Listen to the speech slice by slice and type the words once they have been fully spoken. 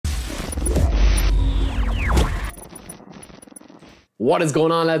What is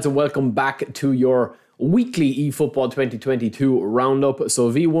going on, lads, and welcome back to your weekly eFootball 2022 roundup.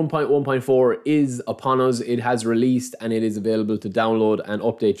 So V1.1.4 is upon us. It has released and it is available to download and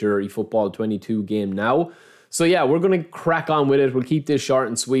update your eFootball 22 game now. So yeah, we're going to crack on with it. We'll keep this short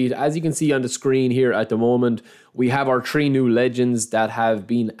and sweet. As you can see on the screen here at the moment, we have our 3 new legends that have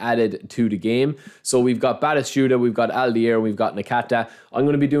been added to the game. So we've got Batistuta, we've got Aldier, we've got Nakata. I'm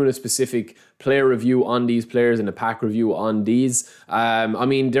going to be doing a specific player review on these players and a pack review on these. I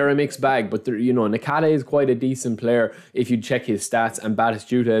mean, they're a mixed bag, but Nakata is quite a decent player if you check his stats, and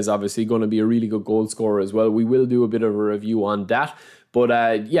Batistuta is obviously going to be a really good goal scorer as well. We will do a bit of a review on that.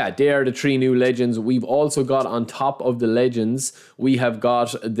 But yeah, they are the 3 new legends. We've also got, on top of the legends, we have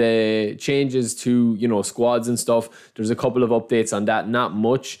got the changes to, squads and stuff. There's a couple of updates on that, not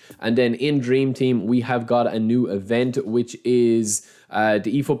much. And then in Dream Team, we have got a new event, which is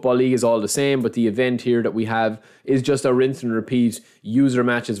the eFootball League is all the same, but the event here that we have is just a rinse and repeat user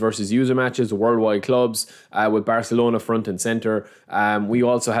matches versus user matches, worldwide clubs, with Barcelona front and centre. We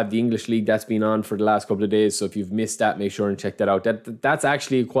also have the English League that's been on for the last couple of days, so if you've missed that, make sure and check that out. That's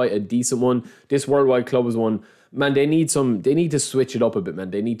actually quite a decent one. This worldwide clubs one, man, they need to switch it up a bit,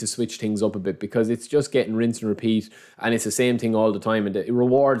 man. They need to switch things up a bit because it's just getting rinse and repeat and it's the same thing all the time, and the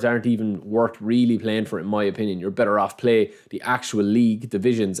rewards aren't even worth really playing for, in my opinion. You're better off play the actual league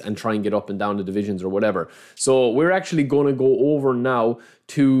divisions and try and get up and down the divisions or whatever. So we're actually going to go over now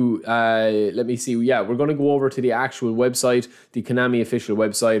to, let me see, yeah, we're going to go over to the actual website, the Konami official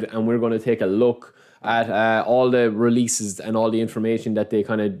website, and we're going to take a look at all the releases and all the information that they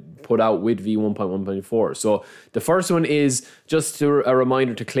kind of put out with V1.1.4. So the first one is just a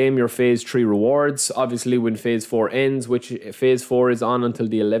reminder to claim your Phase 3 rewards. Obviously, when Phase 4 ends, which Phase 4 is on until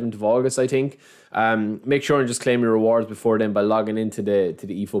the 11th of August, I think, make sure and just claim your rewards before then by logging into the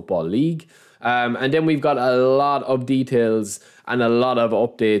eFootball League. And then we've got a lot of details and a lot of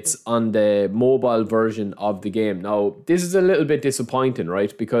updates on the mobile version of the game. Now, this is a little bit disappointing,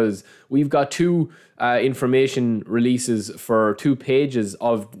 right? Because we've got 2 information releases for 2 pages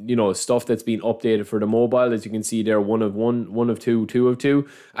of, stuff that's been updated for the mobile. As you can see there, 1 of 2, 2 of 2.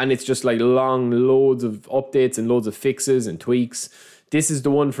 And it's just like long loads of updates and loads of fixes and tweaks. This is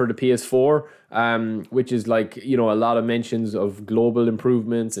the one for the PS4, which is like, a lot of mentions of global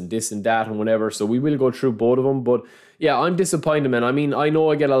improvements and this and that and whatever. So we will go through both of them. But yeah, I'm disappointed, man. I mean, I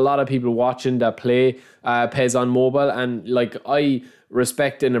know I get a lot of people watching that play PES on mobile. And like, I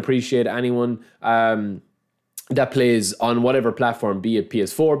respect and appreciate anyone that plays on whatever platform, be it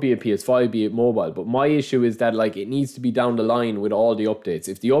PS4, be it PS5, be it mobile. But my issue is that like it needs to be down the line with all the updates.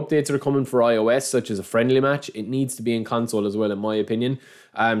 If the updates are coming for iOS, such as a friendly match, it needs to be in console as well, in my opinion,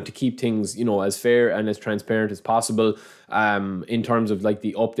 to keep things, as fair and as transparent as possible in terms of like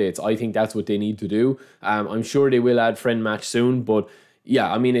the updates. I think that's what they need to do. I'm sure they will add friend match soon, but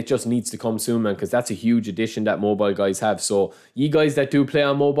yeah, I mean, it just needs to come soon, man, because that's a huge addition that mobile guys have. So you guys that do play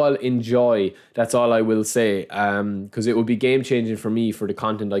on mobile, enjoy. That's all I will say, because it would be game-changing for me for the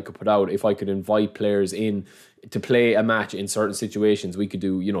content I could put out if I could invite players in to play a match in certain situations. We could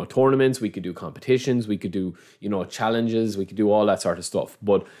do, tournaments, we could do competitions, we could do, challenges, we could do all that sort of stuff.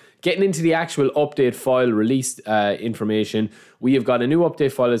 But getting into the actual update file release information, we have got a new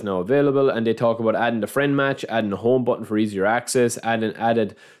update file is now available, and they talk about adding the friend match, adding a home button for easier access,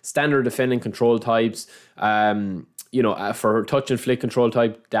 added standard defending control types, for touch and flick control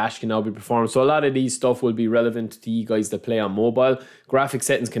type, dash can now be performed. So a lot of these stuff will be relevant to you guys that play on mobile. Graphic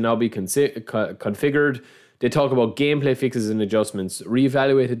settings can now be configured. They talk about gameplay fixes and adjustments,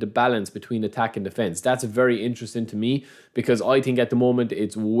 reevaluated the balance between attack and defense. That's very interesting to me because I think at the moment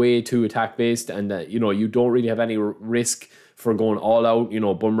it's way too attack based, and that you don't really have any risk for going all out,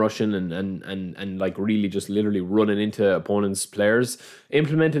 bum rushing and like really just literally running into opponents' players.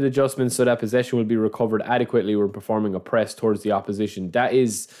 Implemented adjustments so that possession will be recovered adequately when performing a press towards the opposition. That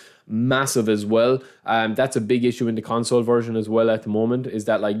is massive as well. That's a big issue in the console version as well at the moment, is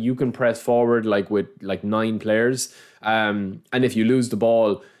that like you can press forward like with like 9 players, and if you lose the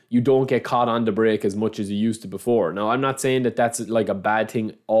ball, you don't get caught on the break as much as you used to before. Now, I'm not saying that that's like a bad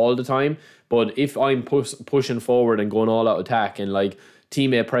thing all the time, but if I'm pushing forward and going all out attack and like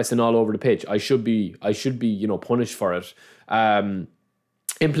teammate pressing all over the pitch, I should be punished for it.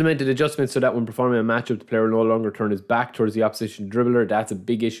 Implemented adjustments so that when performing a matchup, the player will no longer turn his back towards the opposition dribbler. That's a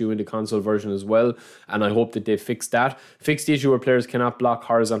big issue in the console version as well, and I hope that they fix that. Fix the issue where players cannot block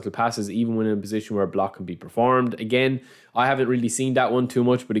horizontal passes even when in a position where a block can be performed. Again, I haven't really seen that one too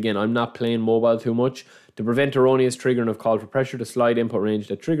much, but again, I'm not playing mobile too much. To prevent erroneous triggering of call for pressure, the slide input range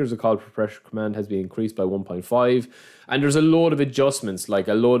that triggers a call for pressure command has been increased by 1.5. And there's a load of adjustments, like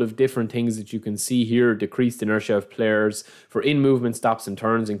a load of different things that you can see here. Decreased inertia of players for in-movement stops and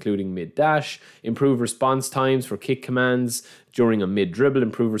turns, including mid-dash. Improved response times for kick commands during a mid-dribble.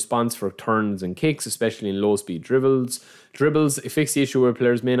 Improved response for turns and kicks, especially in low-speed dribbles. Fix the issue where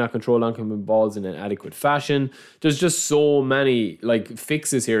players may not control oncoming balls in an adequate fashion. There's just so many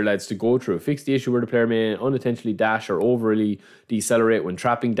fixes here, lads, to go through. Fix the issue where the player may unintentionally dash or overly decelerate when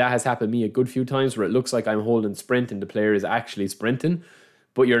trapping. That has happened to me a good few times where it looks like I'm holding sprint and the player is actually sprinting,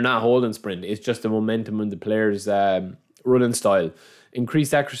 but you're not holding sprint. It's just the momentum and the player's running style.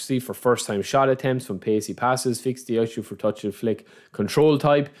 Increased accuracy for first-time shot attempts from pacey passes. Fix the issue for touch and flick control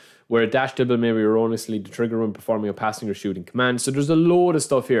type, where a dash dribble may be erroneously the trigger when performing a passing or shooting command. So there's a load of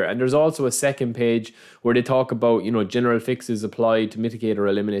stuff here. And there's also a second page where they talk about, general fixes applied to mitigate or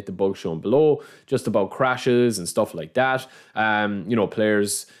eliminate the bugs shown below, just about crashes and stuff like that.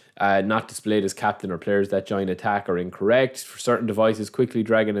 Players not displayed as captain or players that join attack are incorrect. For certain devices, quickly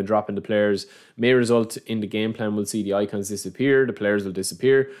dragging and dropping the players may result in the game plan will see the icons disappear, the players will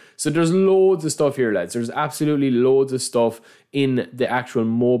disappear. So there's loads of stuff here, lads. There's absolutely loads of stuff in the actual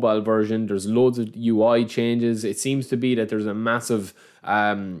mobile version. There's loads of UI changes. It seems to be that there's a massive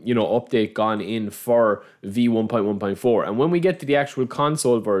update gone in for V1.1.4. And when we get to the actual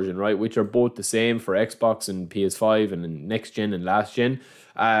console version, right, which are both the same for Xbox and PS5 and next gen and last gen,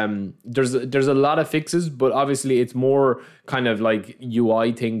 there's a lot of fixes, but obviously it's more kind of like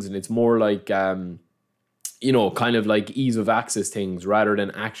UI things, and it's more like kind of like ease of access things rather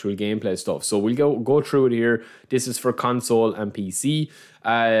than actual gameplay stuff. So we'll go through it here. This is for console and PC.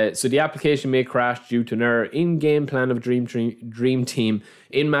 So the application may crash due to an error in game plan of Dream Team.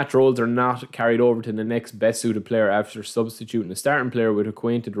 In-match roles are not carried over to the next best suited player after substituting a starting player with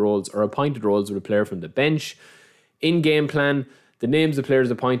acquainted roles or appointed roles with a player from the bench. In game plan, the names of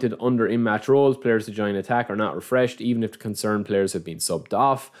players appointed under in-match roles, players to join attack, are not refreshed, even if the concerned players have been subbed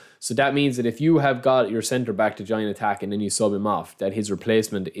off. So that means that if you have got your centre back to join attack and then you sub him off, that his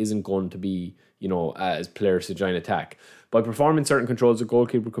replacement isn't going to be, as players to join attack. By performing certain controls, a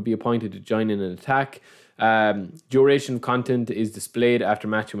goalkeeper could be appointed to join in an attack. Duration of content is displayed after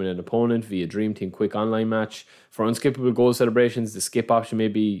matching with an opponent via Dream Team Quick Online Match. For unskippable goal celebrations, the skip option may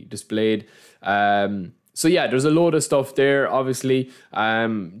be displayed. So yeah, there's a load of stuff there. Obviously,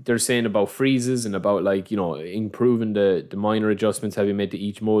 they're saying about freezes and about improving the minor adjustments have been made to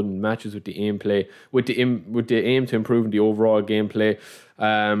each mode and matches with the aim to improving the overall gameplay.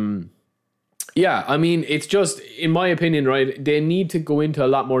 Yeah, I mean, it's just, in my opinion, right, they need to go into a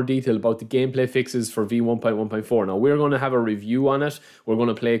lot more detail about the gameplay fixes for V1.1.4. Now, we're going to have a review on it. We're going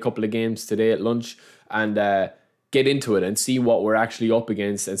to play a couple of games today at lunch and get into it and see what we're actually up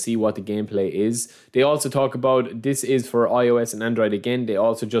against and see what the gameplay is. They also talk about, this is for iOS and Android again. They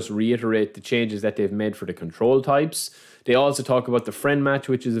also just reiterate the changes that they've made for the control types. They also talk about the friend match,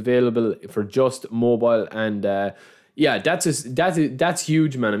 which is available for just mobile, and yeah, that's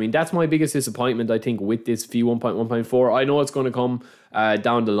huge, man. I mean, that's my biggest disappointment, I think, with this V1.1.4. I know it's going to come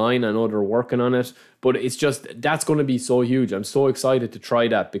down the line. I know they're working on it, but it's just, that's going to be so huge. I'm so excited to try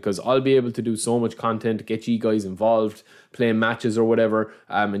that because I'll be able to do so much content, get you guys involved, playing matches or whatever,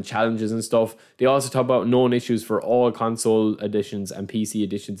 and challenges and stuff. They also talk about known issues for all console editions and PC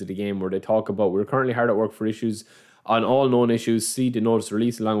editions of the game, where they talk about, we're currently hard at work for issues on all known issues. See the notice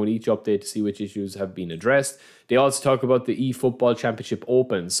release along with each update to see which issues have been addressed. They also talk about the eFootball Championship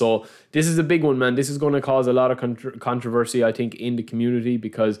Open. So this is a big one, man. This is going to cause a lot of controversy, I think, in the community,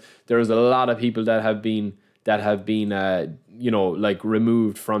 because there's a lot of people that have been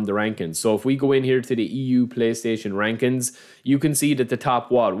removed from the rankings. So if we go in here to the EU PlayStation rankings, you can see that the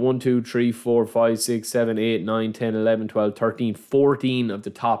top 1, 2, 3, 4, 5, 6, 7, 8, 9, 10, 11, 12, 13, 14 of the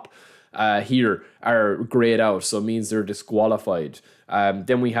top here are grayed out, so it means they're disqualified.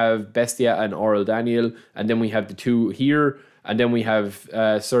 Then we have Bestia and Oral Daniel, and then we have the two here, and then we have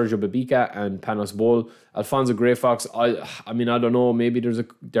Sergio Babica and Panos Bol. Alfonso Greyfox, I mean, I don't know, maybe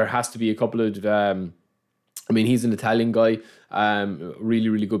there has to be a couple of I mean, he's an Italian guy, really,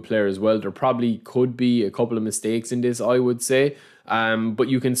 really good player as well. There probably could be a couple of mistakes in this, I would say. But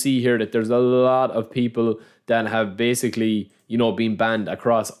you can see here that there's a lot of people that have basically, been banned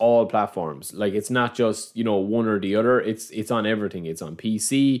across all platforms. Like, it's not just, one or the other. It's on everything. It's on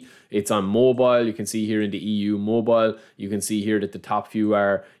PC. It's on mobile. You can see here in the EU mobile. You can see here that the top few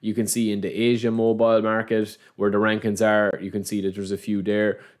are. You can see in the Asia mobile market where the rankings are. You can see that there's a few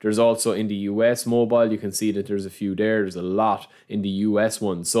there. There's also in the US mobile. You can see that there's a few there. There's a lot in the US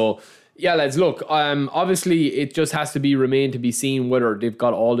one. So Yeah, lads, look, obviously it just has to remain to be seen whether they've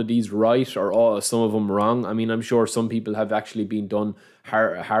got all of these right or some of them wrong. I mean, I'm sure some people have actually been done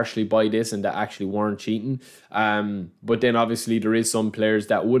harshly by this and that actually weren't cheating. But then obviously there is some players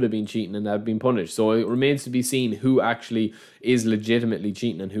that would have been cheating and have been punished. So it remains to be seen who actually is legitimately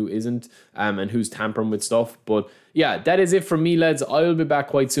cheating and who isn't, and who's tampering with stuff. But yeah, that is it from me, lads. I will be back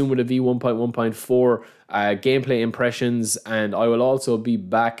quite soon with a V1.1.4 gameplay impressions, and I will also be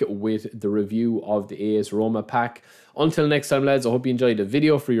back with the review of the AS Roma pack. Until next time, lads, I hope you enjoyed the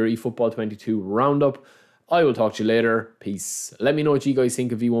video for your eFootball 22 roundup. I will talk to you later. Peace. Let me know what you guys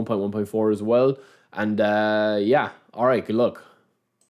think of V1.1.4 as well. And yeah, all right, good luck.